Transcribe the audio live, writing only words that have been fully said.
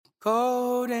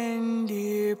Golden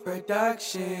Deer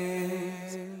Productions.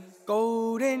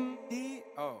 Golden Deer.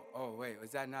 Oh, wait, was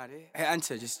that not it? Hey,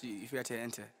 enter, just you forgot to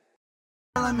enter.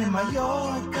 I'm in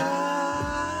Mallorca.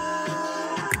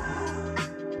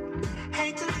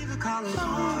 Hate to leave the college.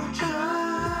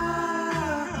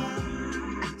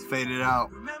 It's faded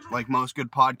out like most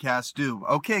good podcasts do.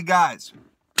 Okay, guys.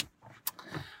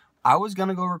 I was going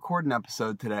to go record an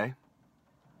episode today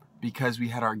because we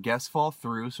had our guests fall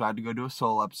through, so I had to go do a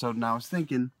solo episode, and I was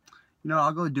thinking,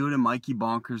 I'll go do it in Mikey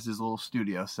Bonkers' little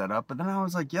studio setup. But then I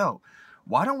was like,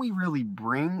 why don't we really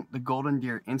bring the Golden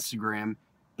Deer Instagram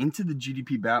into the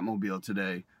GDP Batmobile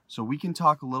today so we can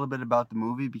talk a little bit about the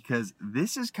movie, because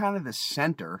this is kind of the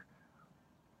center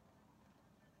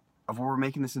of where we're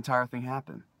making this entire thing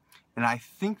happen. And I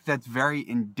think that's very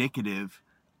indicative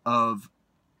of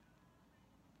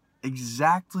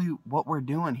exactly what we're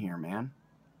doing here, man.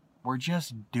 We're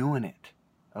just doing it,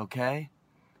 okay?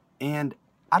 And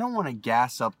I don't want to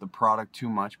gas up the product too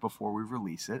much before we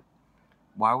release it.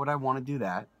 Why would I want to do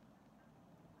that?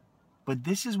 But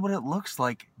this is what it looks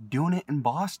like doing it in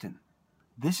Boston.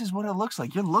 This is what it looks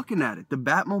like. You're looking at it, the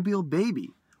Batmobile baby.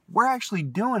 We're actually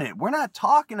doing it. We're not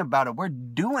talking about it. We're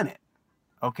doing it,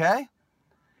 okay?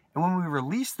 And when we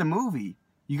release the movie,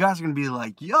 you guys are going to be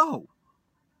like, yo,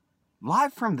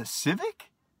 live from the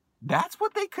Civic? That's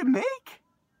what they could make?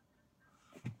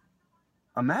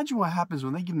 Imagine what happens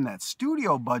when they give them that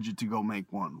studio budget to go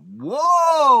make one.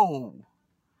 Whoa!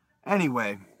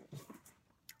 Anyway,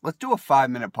 let's do a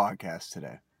 5-minute podcast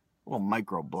today. A little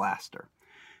micro blaster.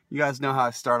 You guys know how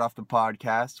I start off the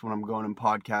podcast when I'm going in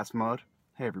podcast mode.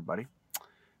 Hey, everybody.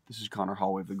 This is Connor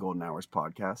Hallway of the Golden Hours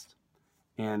podcast.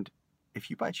 And if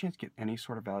you by chance get any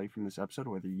sort of value from this episode,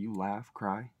 whether you laugh,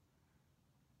 cry,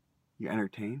 you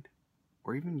entertained,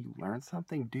 or even you learn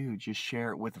something, dude, just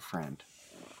share it with a friend.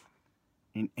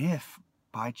 And if,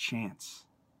 by chance,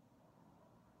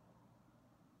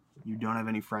 you don't have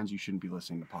any friends, you shouldn't be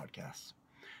listening to podcasts.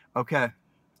 Okay,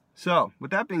 so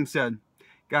with that being said,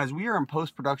 guys, we are in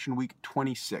post-production week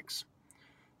 26.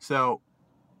 So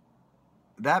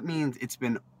that means it's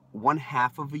been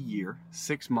 1/2 of a year,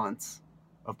 6 months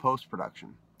of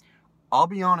post-production. I'll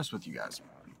be honest with you guys.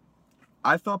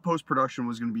 I thought post-production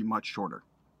was going to be much shorter.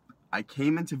 I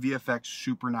came into VFX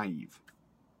super naive.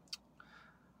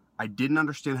 I didn't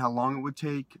understand how long it would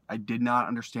take. I did not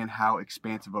understand how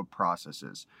expansive a process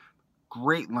is.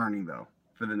 Great learning, though,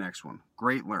 for the next one.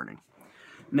 Great learning.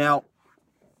 Now,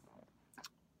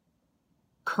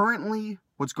 currently,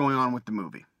 what's going on with the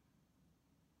movie?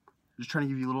 Just trying to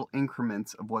give you little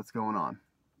increments of what's going on.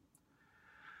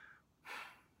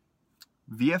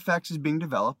 VFX is being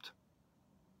developed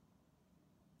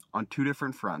on 2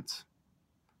 different fronts.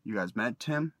 You guys met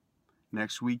Tim.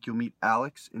 Next week, you'll meet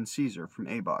Alex and Caesar from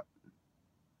ABOT.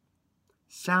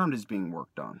 Sound is being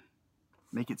worked on.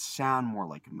 Make it sound more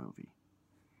like a movie.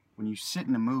 When you sit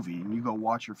in a movie and you go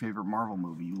watch your favorite Marvel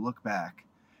movie, you look back,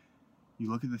 you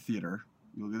look at the theater,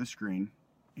 you look at the screen,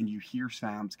 and you hear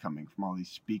sounds coming from all these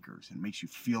speakers, and it makes you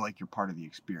feel like you're part of the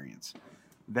experience.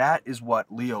 That is what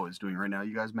Leo is doing right now.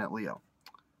 You guys met Leo.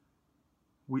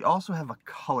 We also have a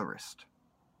colorist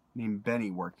named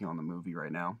Benny working on the movie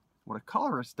right now. What a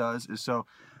colorist does is, so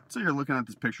you're looking at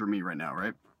this picture of me right now,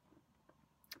 right?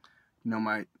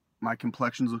 My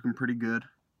complexion's looking pretty good.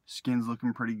 Skin's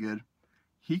looking pretty good.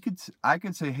 I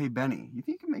could say, hey, Benny, you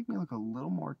think you can make me look a little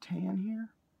more tan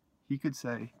here? He could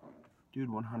say, dude,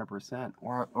 100%.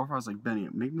 Or if I was like, Benny,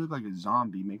 make me look like a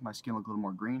zombie, make my skin look a little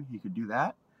more green. He could do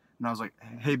that. And I was like,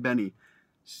 hey, Benny,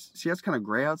 see that's kind of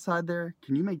gray outside there?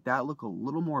 Can you make that look a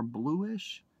little more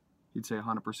bluish? He'd say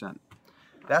 100%.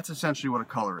 That's essentially what a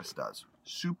colorist does.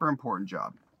 Super important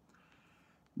job.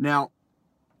 Now,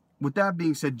 with that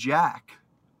being said, Jack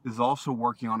is also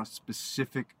working on a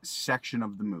specific section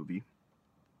of the movie.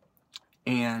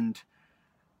 And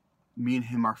me and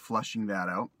him are fleshing that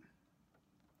out.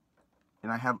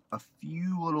 And I have a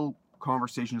few little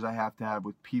conversations I have to have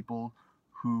with people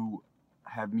who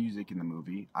have music in the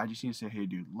movie. I just need to say, hey,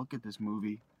 dude, look at this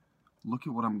movie. Look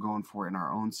at what I'm going for in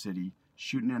our own city,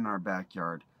 shooting in our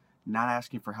backyard, not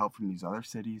asking for help from these other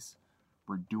cities.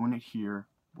 We're doing it here.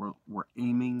 We're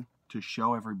aiming to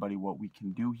show everybody what we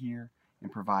can do here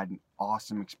and provide an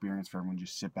awesome experience for everyone.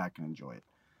 Just sit back and enjoy it.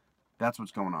 That's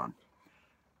what's going on.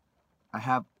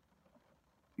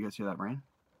 You guys hear that rain?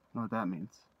 I know what that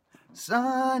means.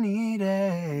 Sunny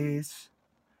days,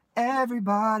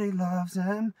 everybody loves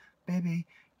them. Baby,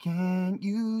 can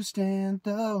you stand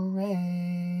the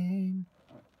rain?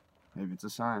 Maybe it's a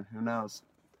sign, who knows?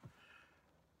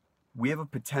 We have a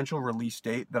potential release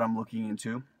date that I'm looking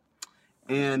into.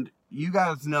 And you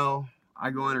guys know I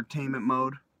go entertainment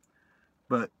mode,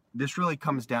 but this really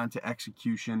comes down to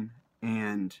execution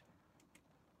and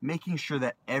making sure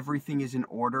that everything is in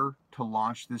order to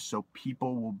launch this so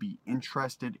people will be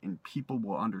interested and people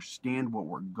will understand what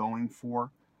we're going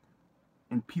for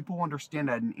and people will understand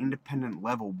at an independent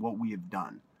level what we have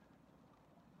done.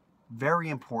 Very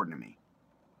important to me.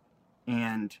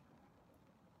 And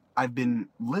I've been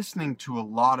listening to a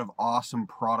lot of awesome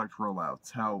product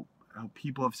rollouts, how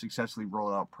people have successfully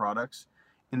rolled out products.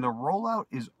 And the rollout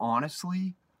is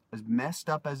honestly, as messed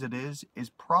up as it is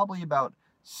probably about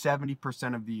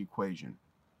 70% of the equation.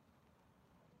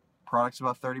 Products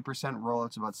about 30%,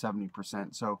 rollouts about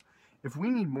 70%. So if we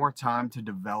need more time to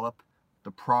develop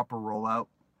the proper rollout,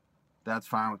 that's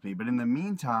fine with me. But in the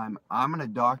meantime, I'm going to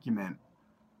document,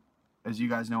 as you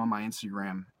guys know on my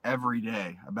Instagram, every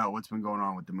day about what's been going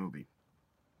on with the movie.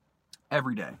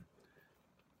 Every day.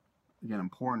 Again,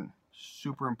 important,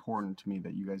 super important to me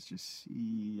that you guys just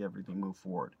see everything move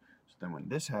forward. So then when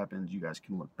this happens, you guys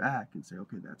can look back and say,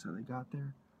 okay, that's how they got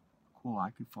there. Cool, I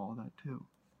could follow that too.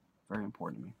 Very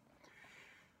important to me.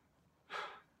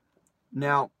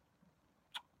 Now,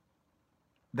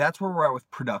 that's where we're at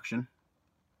with production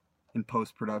and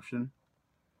post-production.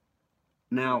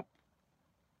 Now,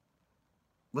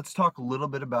 let's talk a little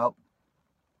bit about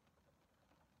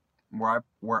where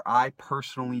I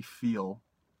personally feel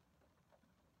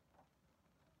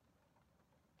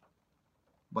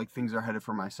like things are headed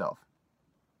for myself.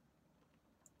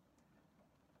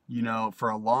 You know, for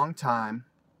a long time,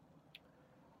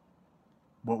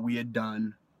 what we had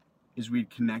done is we'd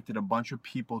connected a bunch of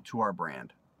people to our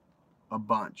brand. A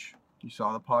bunch. You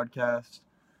saw the podcast,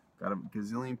 got a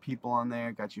gazillion people on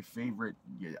there, got your favorite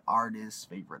artists,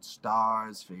 favorite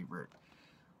stars, favorite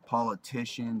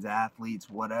politicians, athletes,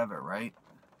 whatever, right?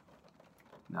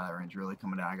 Now that rain's really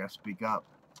coming down, I gotta speak up.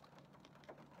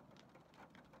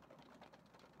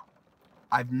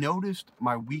 I've noticed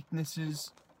my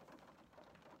weaknesses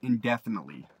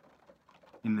indefinitely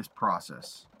in this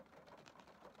process.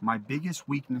 My biggest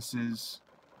weaknesses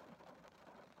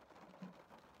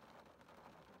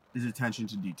is attention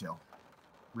to detail.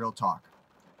 Real talk.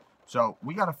 So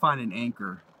we got to find an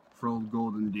anchor for old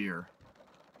Golden Deer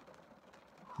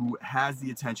who has the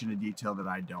attention to detail that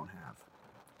I don't have.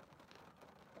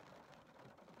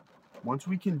 Once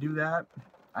we can do that,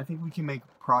 I think we can make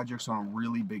projects on a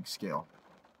really big scale.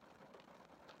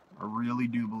 I really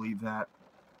do believe that.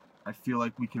 I feel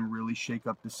like we can really shake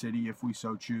up the city if we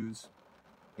so choose.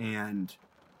 And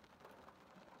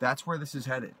that's where this is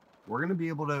headed. We're going to be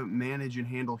able to manage and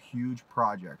handle huge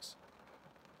projects.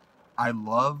 I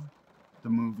love the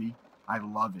movie. I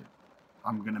love it.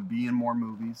 I'm going to be in more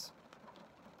movies.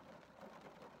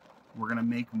 We're going to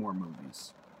make more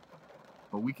movies.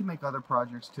 But we can make other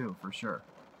projects too, for sure.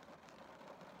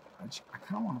 I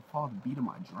kind of want to follow the beat of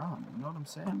my drum. You know what I'm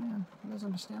saying, man? You guys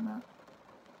understand that?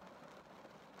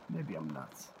 Maybe I'm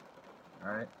nuts.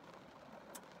 Alright?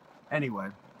 Anyway,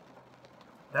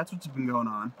 that's what's been going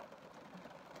on.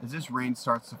 As this rain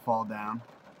starts to fall down,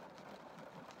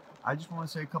 I just want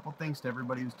to say a couple things to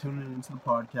everybody who's tuning into the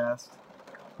podcast,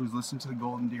 who's listening to the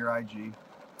Golden Deer IG.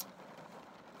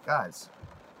 Guys,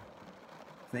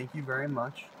 thank you very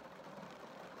much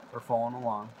for following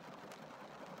along.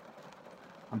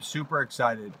 I'm super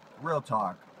excited, real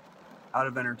talk, out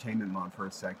of entertainment mode for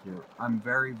a sec here. I'm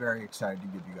very, very excited to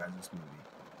give you guys this movie.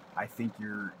 I think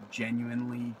you're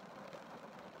genuinely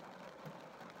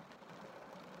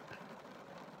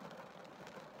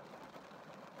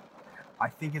I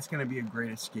think it's going to be a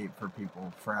great escape for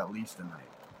people for at least a night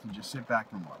to just sit back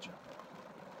and watch it.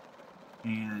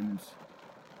 And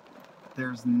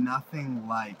there's nothing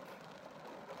like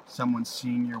someone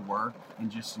seeing your work and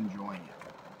just enjoying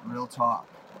it. Real talk.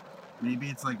 Maybe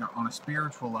it's like on a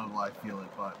spiritual level I feel it,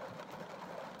 but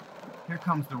here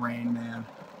comes the rain, man.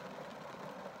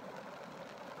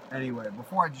 Anyway,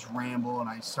 before I just ramble and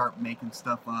I start making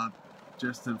stuff up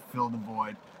just to fill the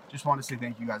void, just want to say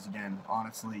thank you guys again,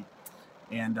 honestly.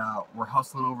 And we're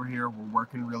hustling over here. We're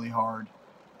working really hard.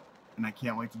 And I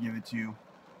can't wait to give it to you.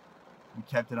 We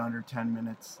kept it under 10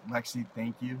 minutes. Lexi,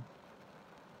 thank you.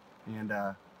 And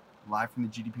live from the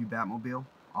GDP Batmobile,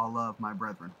 all love, my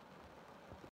brethren.